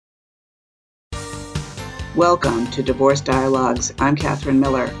Welcome to Divorce Dialogues. I'm Catherine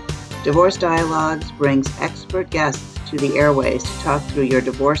Miller. Divorce Dialogues brings expert guests to the airways to talk through your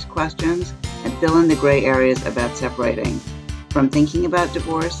divorce questions and fill in the gray areas about separating. From thinking about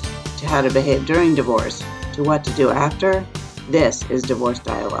divorce, to how to behave during divorce, to what to do after, this is Divorce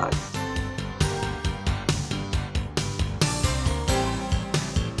Dialogues.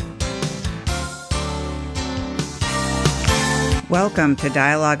 Welcome to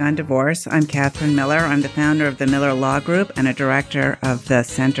Dialogue on Divorce. I'm Catherine Miller. I'm the founder of the Miller Law Group and a director of the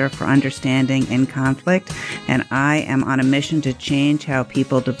Center for Understanding in Conflict. And I am on a mission to change how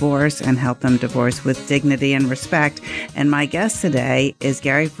people divorce and help them divorce with dignity and respect. And my guest today is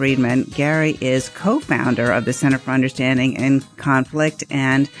Gary Friedman. Gary is co-founder of the Center for Understanding in Conflict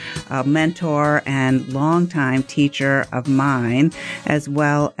and a mentor and longtime teacher of mine, as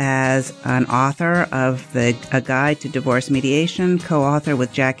well as an author of A Guide to Divorce Mediation, co-author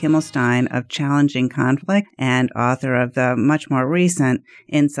with Jack Himmelstein of Challenging Conflict, and author of the much more recent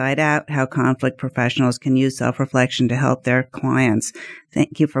Inside Out, How Conflict Professionals Can Use Self-Reflection to Help Their Clients.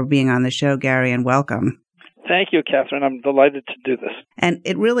 Thank you for being on the show, Gary, and welcome. Thank you, Catherine. I'm delighted to do this. And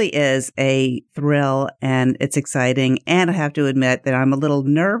it really is a thrill, and it's exciting. And I have to admit that I'm a little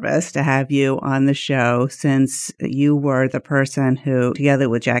nervous to have you on the show, since you were the person who, together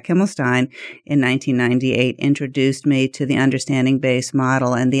with Jack Himmelstein in 1998, introduced me to the understanding-based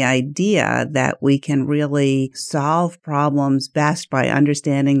model and the idea that we can really solve problems best by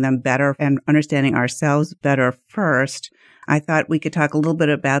understanding them better and understanding ourselves better first. I thought we could talk a little bit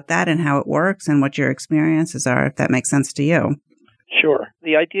about that and how it works and what your experiences are, if that makes sense to you. Sure.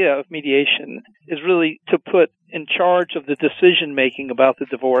 The idea of mediation is really to put in charge of the decision-making about the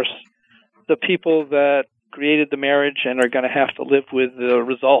divorce the people that created the marriage and are going to have to live with the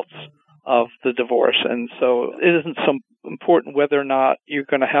results of the divorce. And so it isn't so important whether or not you're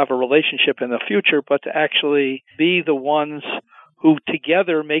going to have a relationship in the future, but to actually be the ones who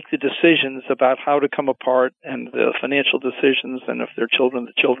together make the decisions about how to come apart, and the financial decisions, and if they're children,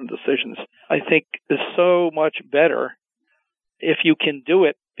 the children decisions, I think is so much better if you can do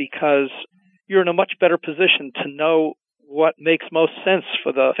it, because you're in a much better position to know what makes most sense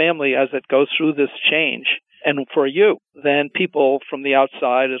for the family as it goes through this change, and for you, than people from the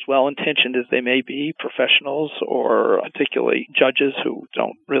outside, as well-intentioned as they may be, professionals or particularly judges who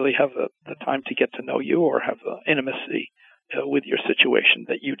don't really have the time to get to know you or have the intimacy with your situation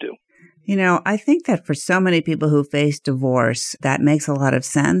that you do. You know, I think that for so many people who face divorce, that makes a lot of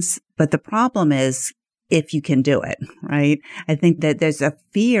sense. But the problem is if you can do it, right? I think that there's a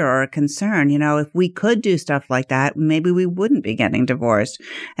fear or a concern, if we could do stuff like that, maybe we wouldn't be getting divorced.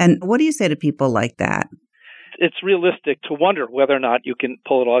 And what do you say to people like that? It's realistic to wonder whether or not you can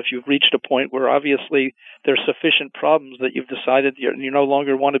pull it off. You've reached a point where obviously there's sufficient problems that you've decided you no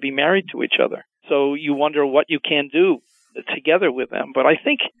longer want to be married to each other. So you wonder what you can do together with them. But I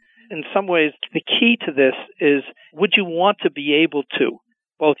think in some ways the key to this is, would you want to be able to,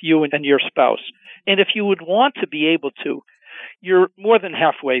 both you and your spouse? And if you would want to be able to, you're more than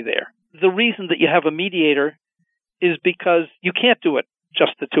halfway there. The reason that you have a mediator is because you can't do it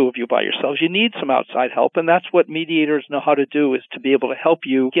just the two of you by yourselves. You need some outside help, and that's what mediators know how to do, is to be able to help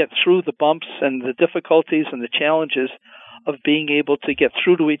you get through the bumps and the difficulties and the challenges of being able to get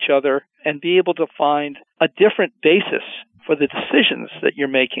through to each other and be able to find a different basis for the decisions that you're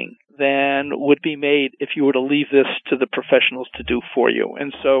making than would be made if you were to leave this to the professionals to do for you.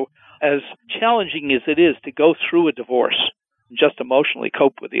 And so, as challenging as it is to go through a divorce, just emotionally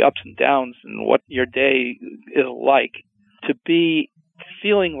cope with the ups and downs and what your day is like, to be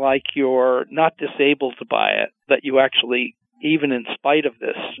feeling like you're not disabled by it, that you actually, even in spite of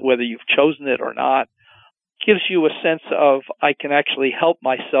this, whether you've chosen it or not, gives you a sense of, I can actually help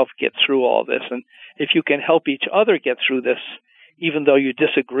myself get through all this. And if you can help each other get through this, even though you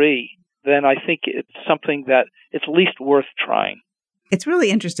disagree, then I think it's something that it's at least worth trying. It's really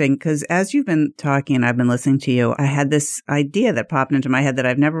interesting because as you've been talking and I've been listening to you, I had this idea that popped into my head that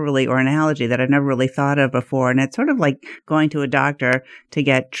I've never really, or analogy that I've never really thought of before. And it's sort of like going to a doctor to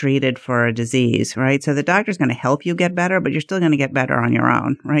get treated for a disease, right? So the doctor's going to help you get better, but you're still going to get better on your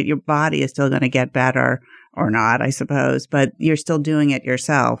own, right? Your body is still going to get better, or not, I suppose, but you're still doing it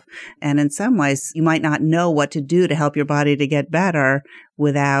yourself. And in some ways, you might not know what to do to help your body to get better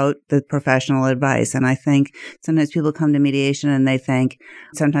without the professional advice. And I think sometimes people come to mediation and they think,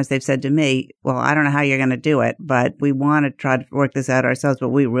 sometimes they've said to me, well, I don't know how you're going to do it, but we want to try to work this out ourselves, but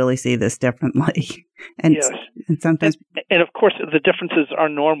we really see this differently. And, yes. And sometimes, and of course, the differences are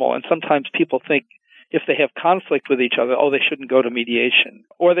normal. And sometimes people think if they have conflict with each other, they shouldn't go to mediation,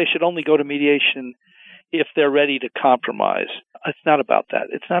 or they should only go to mediation if they're ready to compromise. It's not about that.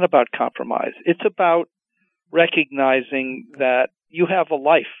 It's not about compromise. It's about recognizing that you have a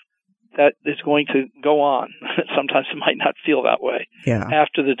life that is going to go on. Sometimes it might not feel that way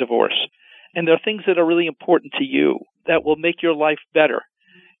after the divorce. And there are things that are really important to you that will make your life better.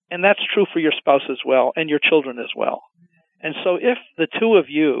 And that's true for your spouse as well and your children as well. And so if the two of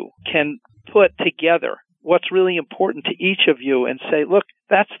you can put together what's really important to each of you and say, look,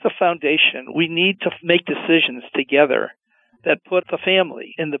 that's the foundation. We need to make decisions together that put the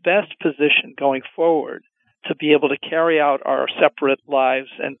family in the best position going forward to be able to carry out our separate lives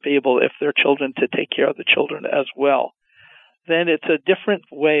and be able, if they're children, to take care of the children as well. Then it's a different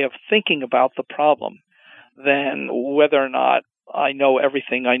way of thinking about the problem than whether or not I know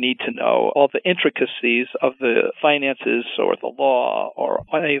everything I need to know, all the intricacies of the finances or the law or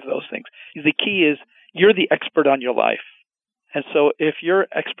any of those things. The key is you're the expert on your life. And so if your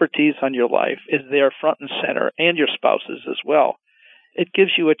expertise on your life is there front and center, and your spouse's as well, it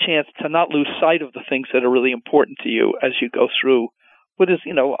gives you a chance to not lose sight of the things that are really important to you as you go through what is,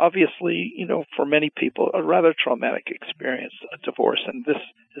 obviously, for many people, a rather traumatic experience, a divorce. And this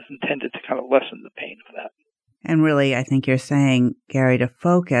is intended to kind of lessen the pain of that. And really, I think you're saying, Gary, to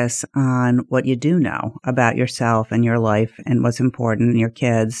focus on what you do know about yourself and your life and what's important in your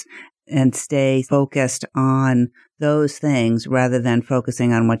kids, and stay focused on those things rather than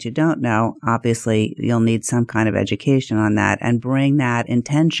focusing on what you don't know. Obviously, you'll need some kind of education on that, and bring that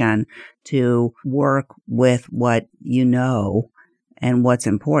intention to work with what you know and what's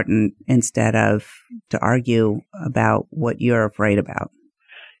important instead of to argue about what you're afraid about.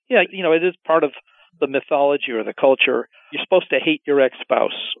 Yeah, it is part of the mythology or the culture. You're supposed to hate your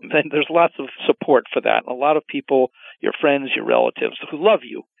ex-spouse. Then there's lots of support for that. And a lot of people, your friends, your relatives who love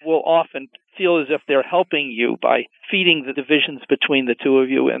you, will often feel as if they're helping you by feeding the divisions between the two of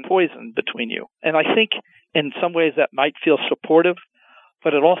you and poison between you. And I think in some ways that might feel supportive,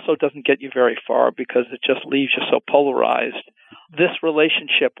 but it also doesn't get you very far because it just leaves you so polarized. This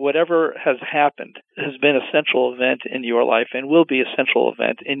relationship, whatever has happened, has been a central event in your life and will be a central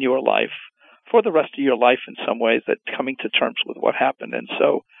event in your life for the rest of your life in some ways, that coming to terms with what happened. And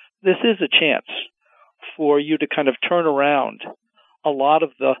so this is a chance for you to kind of turn around a lot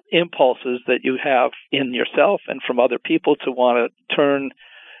of the impulses that you have in yourself and from other people to want to turn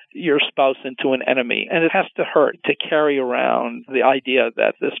your spouse into an enemy. And it has to hurt to carry around the idea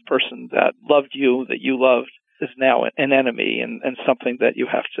that this person that loved you, that you loved, is now an enemy and something that you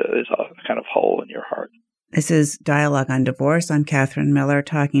have to, is a kind of hole in your heart. This is Dialogue on Divorce. I'm Catherine Miller,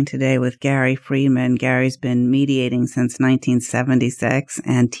 talking today with Gary Friedman. Gary's been mediating since 1976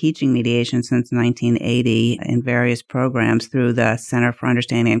 and teaching mediation since 1980 in various programs through the Center for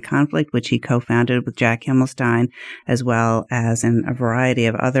Understanding and Conflict, which he co-founded with Jack Himmelstein, as well as in a variety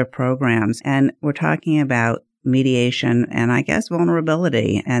of other programs. And we're talking about mediation and I guess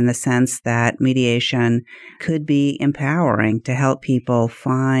vulnerability, and the sense that mediation could be empowering to help people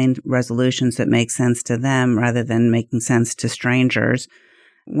find resolutions that make sense to them rather than making sense to strangers.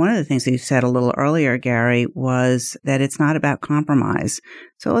 One of the things that you said a little earlier, Gary, was that it's not about compromise.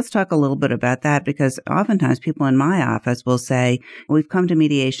 So let's talk a little bit about that, because oftentimes people in my office will say, we've come to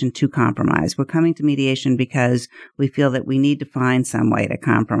mediation to compromise. We're coming to mediation because we feel that we need to find some way to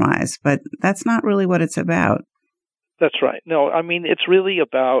compromise. But that's not really what it's about. That's right. No, I mean, it's really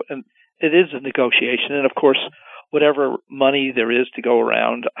about, and it is a negotiation. And of course, whatever money there is to go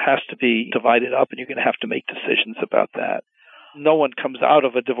around has to be divided up, and you're going to have to make decisions about that. No one comes out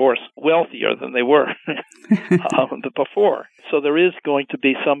of a divorce wealthier than they were before. So there is going to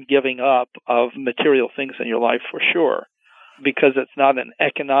be some giving up of material things in your life for sure, because it's not an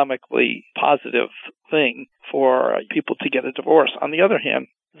economically positive thing for people to get a divorce. On the other hand,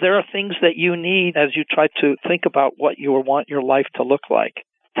 there are things that you need as you try to think about what you want your life to look like,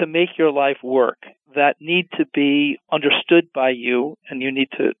 to make your life work, that need to be understood by you, and you need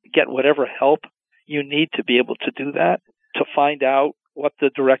to get whatever help you need to be able to do that, to find out what the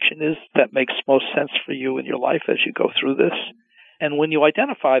direction is that makes most sense for you in your life as you go through this. And when you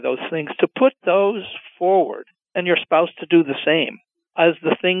identify those things, to put those forward, and your spouse to do the same, as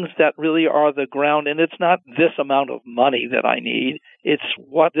the things that really are the ground. And it's not this amount of money that I need. It's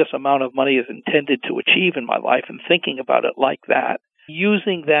what this amount of money is intended to achieve in my life, and thinking about it like that.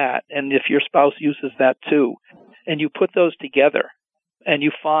 Using that, and if your spouse uses that too, and you put those together, and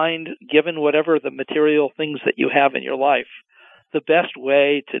you find, given whatever the material things that you have in your life, the best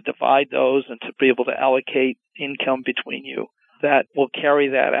way to divide those and to be able to allocate income between you that will carry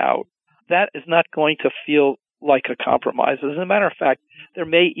that out, that is not going to feel like a compromise. As a matter of fact, there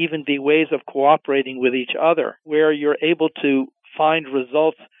may even be ways of cooperating with each other where you're able to find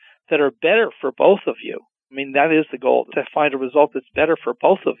results that are better for both of you. I mean, that is the goal, to find a result that's better for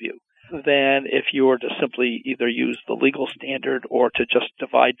both of you. than if you were to simply either use the legal standard or to just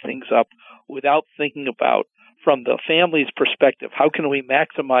divide things up without thinking about, from the family's perspective, how can we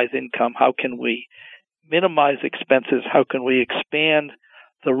maximize income? How can we minimize expenses? How can we expand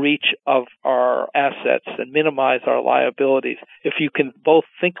the reach of our assets and minimize our liabilities? If you can both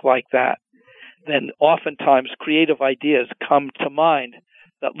think like that, then oftentimes creative ideas come to mind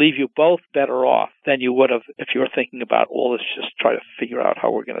that leave you both better off than you would have if you were thinking about, well, let's just try to figure out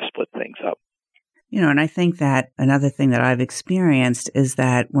how we're going to split things up. And I think that another thing that I've experienced is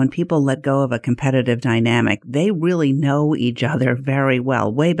that when people let go of a competitive dynamic, they really know each other very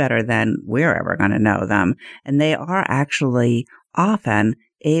well, way better than we're ever going to know them. And they are actually often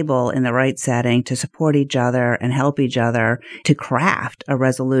able, in the right setting, to support each other and help each other to craft a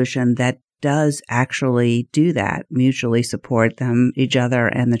resolution that does actually do that, mutually support them, each other,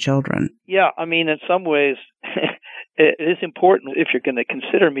 and the children. Yeah, in some ways, it is important, if you're going to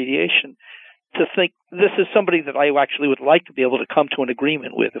consider mediation, to think this is somebody that I actually would like to be able to come to an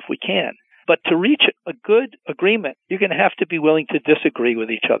agreement with if we can. But to reach a good agreement, you're going to have to be willing to disagree with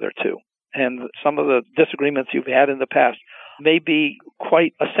each other too. And some of the disagreements you've had in the past may be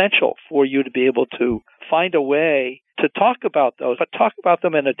quite essential for you to be able to find a way to talk about those, but talk about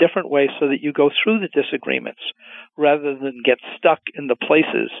them in a different way so that you go through the disagreements rather than get stuck in the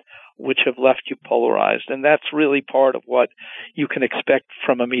places which have left you polarized. And that's really part of what you can expect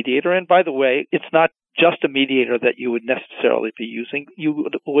from a mediator. And by the way, it's not just a mediator that you would necessarily be using. You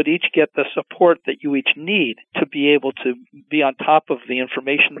would each get the support that you each need to be able to be on top of the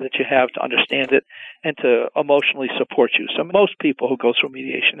information that you have, to understand it, and to emotionally support you. So most people who go through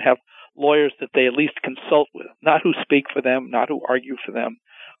mediation have lawyers that they at least consult with, not who speak for them, not who argue for them,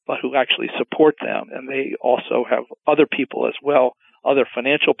 but who actually support them. And they also have other people as well, other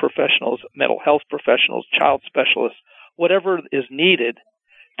financial professionals, mental health professionals, child specialists, whatever is needed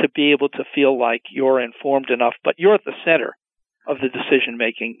to be able to feel like you're informed enough, but you're at the center of the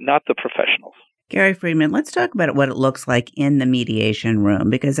decision-making, not the professionals. Gary Friedman, let's talk about what it looks like in the mediation room,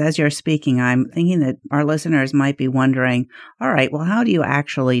 because as you're speaking, I'm thinking that our listeners might be wondering, all right, well, how do you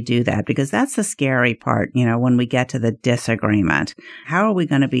actually do that? Because that's the scary part, when we get to the disagreement. How are we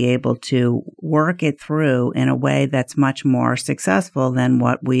going to be able to work it through in a way that's much more successful than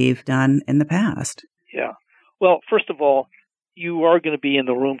what we've done in the past? Yeah. Well, first of all, you are going to be in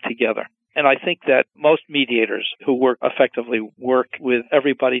the room together. And I think that most mediators who work effectively work with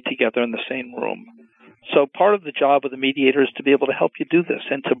everybody together in the same room. So part of the job of the mediator is to be able to help you do this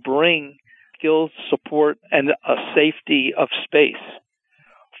and to bring skills, support, and a safety of space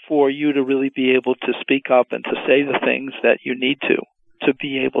for you to really be able to speak up and to say the things that you need to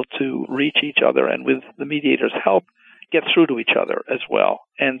be able to reach each other, and with the mediator's help, get through to each other as well.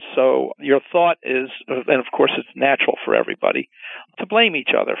 And so your thought is, and of course it's natural for everybody, to blame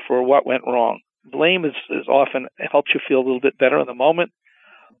each other for what went wrong. Blame is often helps you feel a little bit better in the moment,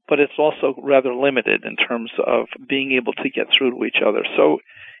 but it's also rather limited in terms of being able to get through to each other. So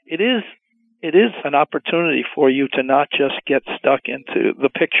it is an opportunity for you to not just get stuck into the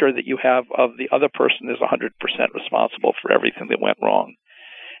picture that you have of the other person is 100% responsible for everything that went wrong.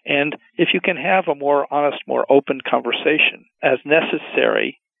 And if you can have a more honest, more open conversation as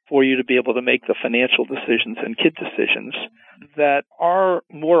necessary for you to be able to make the financial decisions and kid decisions that are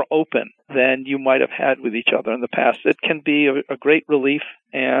more open than you might have had with each other in the past, it can be a great relief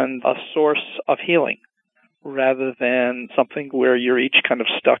and a source of healing rather than something where you're each kind of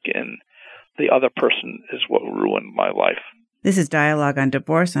stuck in the other person is what ruined my life. This is Dialogue on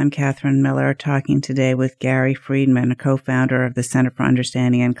Divorce. I'm Catherine Miller, talking today with Gary Friedman, a co-founder of the Center for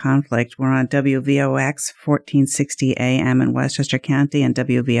Understanding in Conflict. We're on WVOX 1460 AM in Westchester County and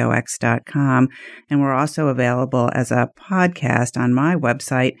WVOX.com. And we're also available as a podcast on my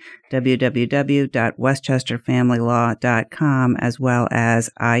website, www.westchesterfamilylaw.com, as well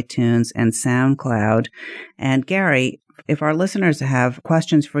as iTunes and SoundCloud. And Gary, if our listeners have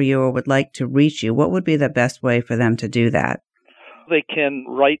questions for you or would like to reach you, what would be the best way for them to do that? They can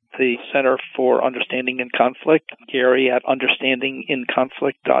write the Center for Understanding in Conflict, Gary at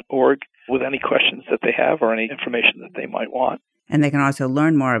understandinginconflict.org, with any questions that they have or any information that they might want. And they can also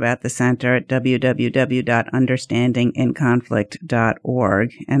learn more about the center at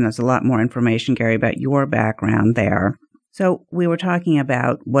www.understandinginconflict.org. And there's a lot more information, Gary, about your background there. So we were talking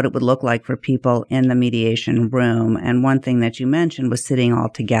about what it would look like for people in the mediation room. And one thing that you mentioned was sitting all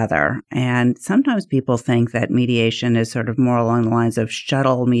together. And sometimes people think that mediation is sort of more along the lines of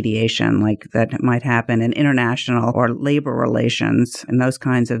shuttle mediation, like that might happen in international or labor relations, and those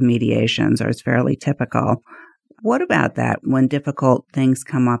kinds of mediations are fairly typical. What about that when difficult things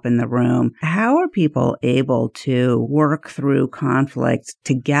come up in the room? How are people able to work through conflict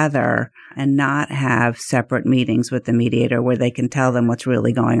together and not have separate meetings with the mediator where they can tell them what's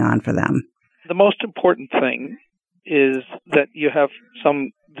really going on for them? The most important thing is that you have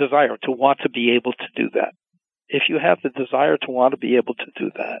some desire to want to be able to do that. If you have the desire to want to be able to do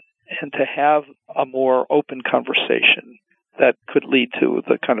that and to have a more open conversation that could lead to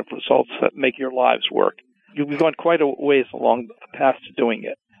the kind of results that make your lives work, you've gone quite a ways along the path to doing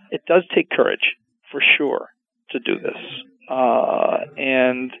it. It does take courage, for sure, to do this.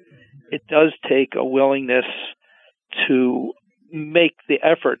 And it does take a willingness to make the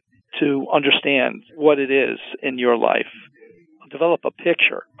effort to understand what it is in your life. Develop a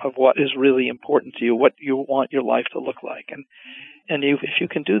picture of what is really important to you, what you want your life to look like. And if you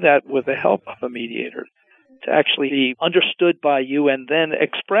can do that with the help of a mediator, to actually be understood by you and then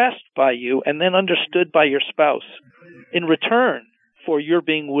expressed by you and then understood by your spouse in return for your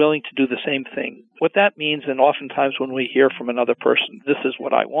being willing to do the same thing. What that means, and oftentimes when we hear from another person, this is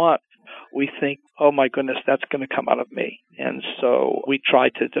what I want, we think, oh my goodness, that's going to come out of me. And so we try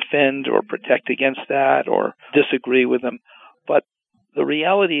to defend or protect against that or disagree with them. But the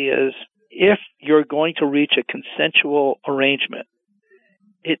reality is, if you're going to reach a consensual arrangement,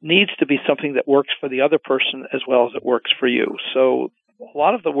 it needs to be something that works for the other person as well as it works for you. So a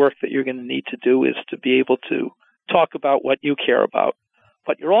lot of the work that you're going to need to do is to be able to talk about what you care about.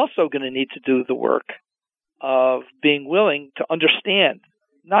 But you're also going to need to do the work of being willing to understand,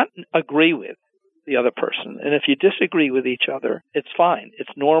 not agree with the other person. And if you disagree with each other, it's fine. It's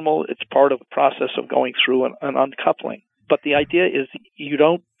normal. It's part of the process of going through an uncoupling. But the idea is you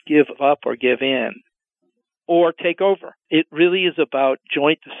don't give up or give in or take over. It really is about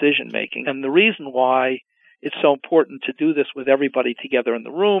joint decision making. And the reason why it's so important to do this with everybody together in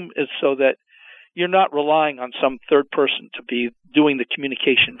the room is so that you're not relying on some third person to be doing the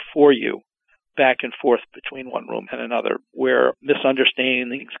communication for you back and forth between one room and another, where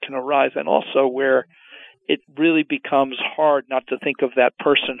misunderstandings can arise, and also where it really becomes hard not to think of that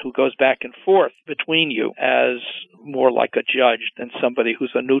person who goes back and forth between you as more like a judge than somebody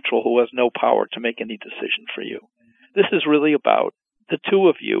who's a neutral who has no power to make any decision for you. This is really about the two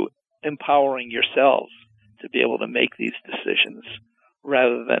of you empowering yourselves to be able to make these decisions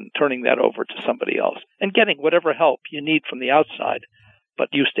rather than turning that over to somebody else and getting whatever help you need from the outside, but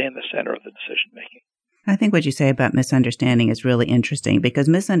you stay in the center of the decision making. I think what you say about misunderstanding is really interesting because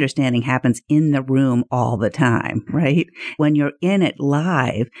misunderstanding happens in the room all the time, right? When you're in it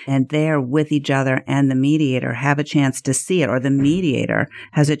live and there with each other and the mediator have a chance to see it, or the mediator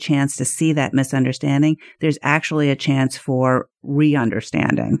has a chance to see that misunderstanding, there's actually a chance for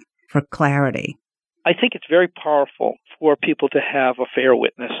re-understanding, for clarity. I think it's very powerful for people to have a fair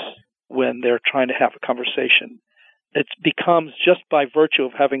witness when they're trying to have a conversation. It becomes, just by virtue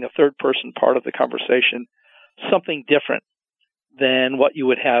of having a third person part of the conversation, something different than what you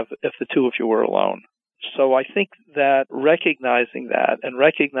would have if the two of you were alone. So I think that recognizing that and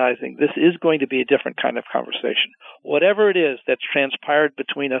recognizing this is going to be a different kind of conversation. Whatever it is that's transpired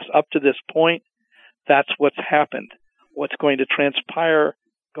between us up to this point, that's what's happened. What's going to transpire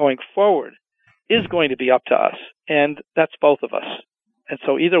going forward is going to be up to us, and that's both of us. And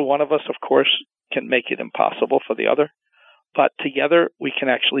so either one of us, of course, can make it impossible for the other, but together we can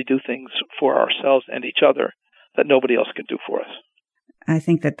actually do things for ourselves and each other that nobody else can do for us. I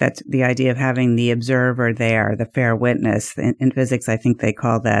think that that's the idea of having the observer there, the fair witness. In physics, I think they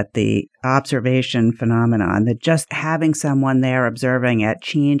call that the observation phenomenon, that just having someone there observing it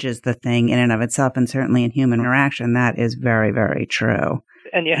changes the thing in and of itself, and certainly in human interaction, that is very, very true.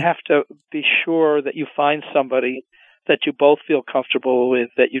 And you have to be sure that you find somebody that you both feel comfortable with,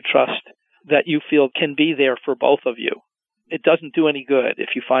 that you trust, that you feel can be there for both of you. It doesn't do any good if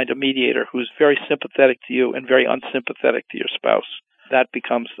you find a mediator who's very sympathetic to you and very unsympathetic to your spouse. That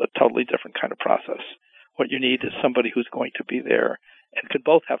becomes a totally different kind of process. What you need is somebody who's going to be there and can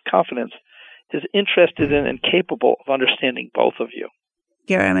both have confidence, is interested in and capable of understanding both of you.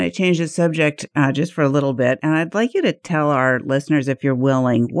 Gary, I'm going to change the subject just for a little bit, and I'd like you to tell our listeners, if you're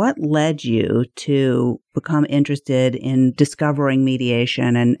willing, what led you to become interested in discovering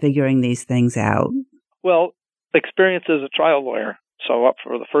mediation and figuring these things out? Well, experience as a trial lawyer. So up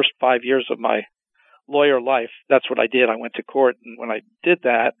for the first 5 years of my lawyer life, that's what I did. I went to court, and when I did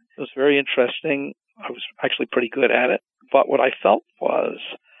that, it was very interesting. I was actually pretty good at it. But what I felt was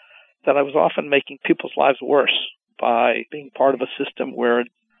that I was often making people's lives worse by being part of a system where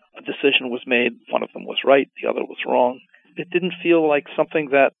a decision was made, one of them was right, the other was wrong. It didn't feel like something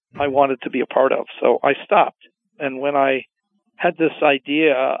that I wanted to be a part of, so I stopped. And when I had this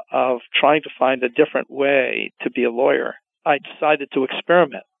idea of trying to find a different way to be a lawyer. I decided to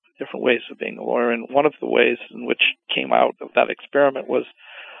experiment with different ways of being a lawyer, and one of the ways in which came out of that experiment was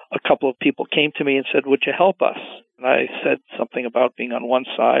a couple of people came to me and said, "Would you help us?" And I said something about being on one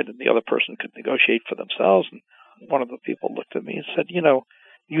side and the other person could negotiate for themselves. And one of the people looked at me and said,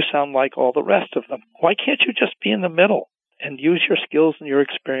 "You sound like all the rest of them. Why can't you just be in the middle and use your skills and your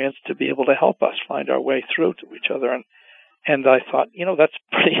experience to be able to help us find our way through to each other?" And I thought, that's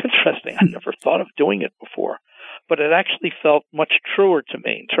pretty interesting. I never thought of doing it before. But it actually felt much truer to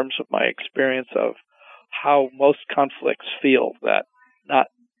me in terms of my experience of how most conflicts feel, that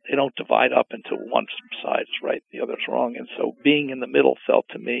they don't divide up into one side is right, the other's wrong. And so being in the middle felt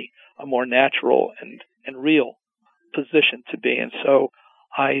to me a more natural and real position to be. And so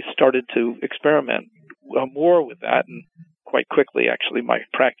I started to experiment more with that. And quite quickly, actually, my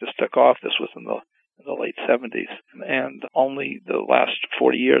practice took off. This was in the late 70s. And only the last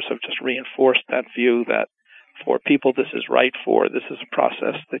 40 years have just reinforced that view that for people this is right for, this is a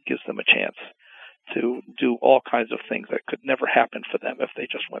process that gives them a chance to do all kinds of things that could never happen for them if they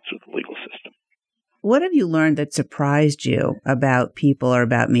just went through the legal system. What have you learned that surprised you about people or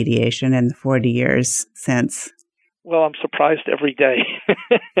about mediation in the 40 years since? Well, I'm surprised every day.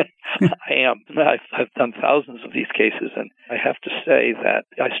 I am. I've done thousands of these cases, and I have to say that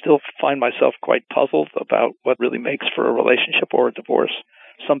I still find myself quite puzzled about what really makes for a relationship or a divorce.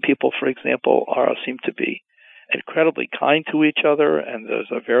 Some people, for example, seem to be incredibly kind to each other, and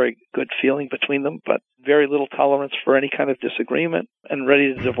there's a very good feeling between them, but very little tolerance for any kind of disagreement and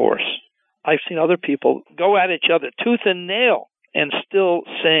ready to divorce. I've seen other people go at each other tooth and nail and still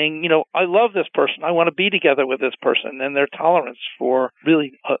saying, I love this person. I want to be together with this person. And their tolerance for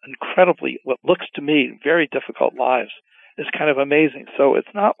really incredibly, what looks to me, very difficult lives is kind of amazing. So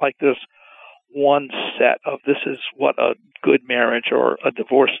it's not like there's one set of this is what a good marriage or a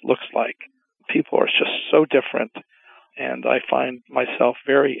divorce looks like. People are just so different. And I find myself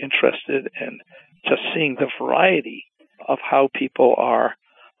very interested in just seeing the variety of how people are.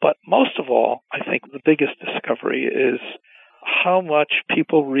 But most of all, I think the biggest discovery is how much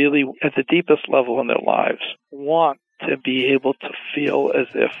people really, at the deepest level in their lives, want to be able to feel as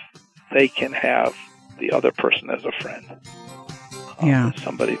if they can have the other person as a friend.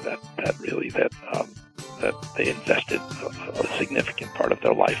 Somebody that they invested a significant part of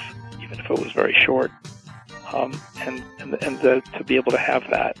their life, even if it was very short. To be able to have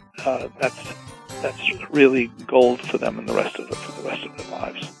that, that's really gold for them for the rest of their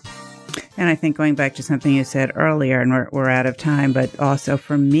lives. And I think going back to something you said earlier, and we're out of time, but also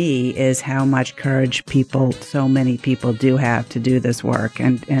for me is how much courage so many people do have to do this work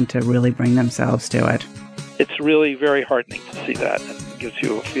and to really bring themselves to it. It's really very heartening to see that, and it gives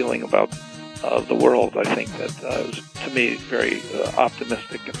you a feeling about the world. I think that is, to me, very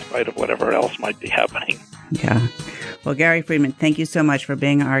optimistic in spite of whatever else might be happening. Yeah. Well, Gary Friedman, thank you so much for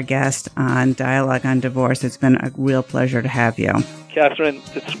being our guest on Dialogue on Divorce. It's been a real pleasure to have you. Catherine,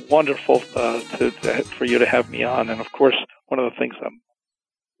 it's wonderful for you to have me on. And, of course, one of the things I'm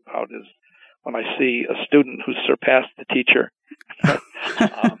proud is when I see a student who's surpassed the teacher.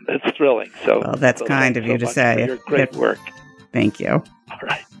 It's thrilling. So, well, that's kind of you to say. For your great work. Thank you.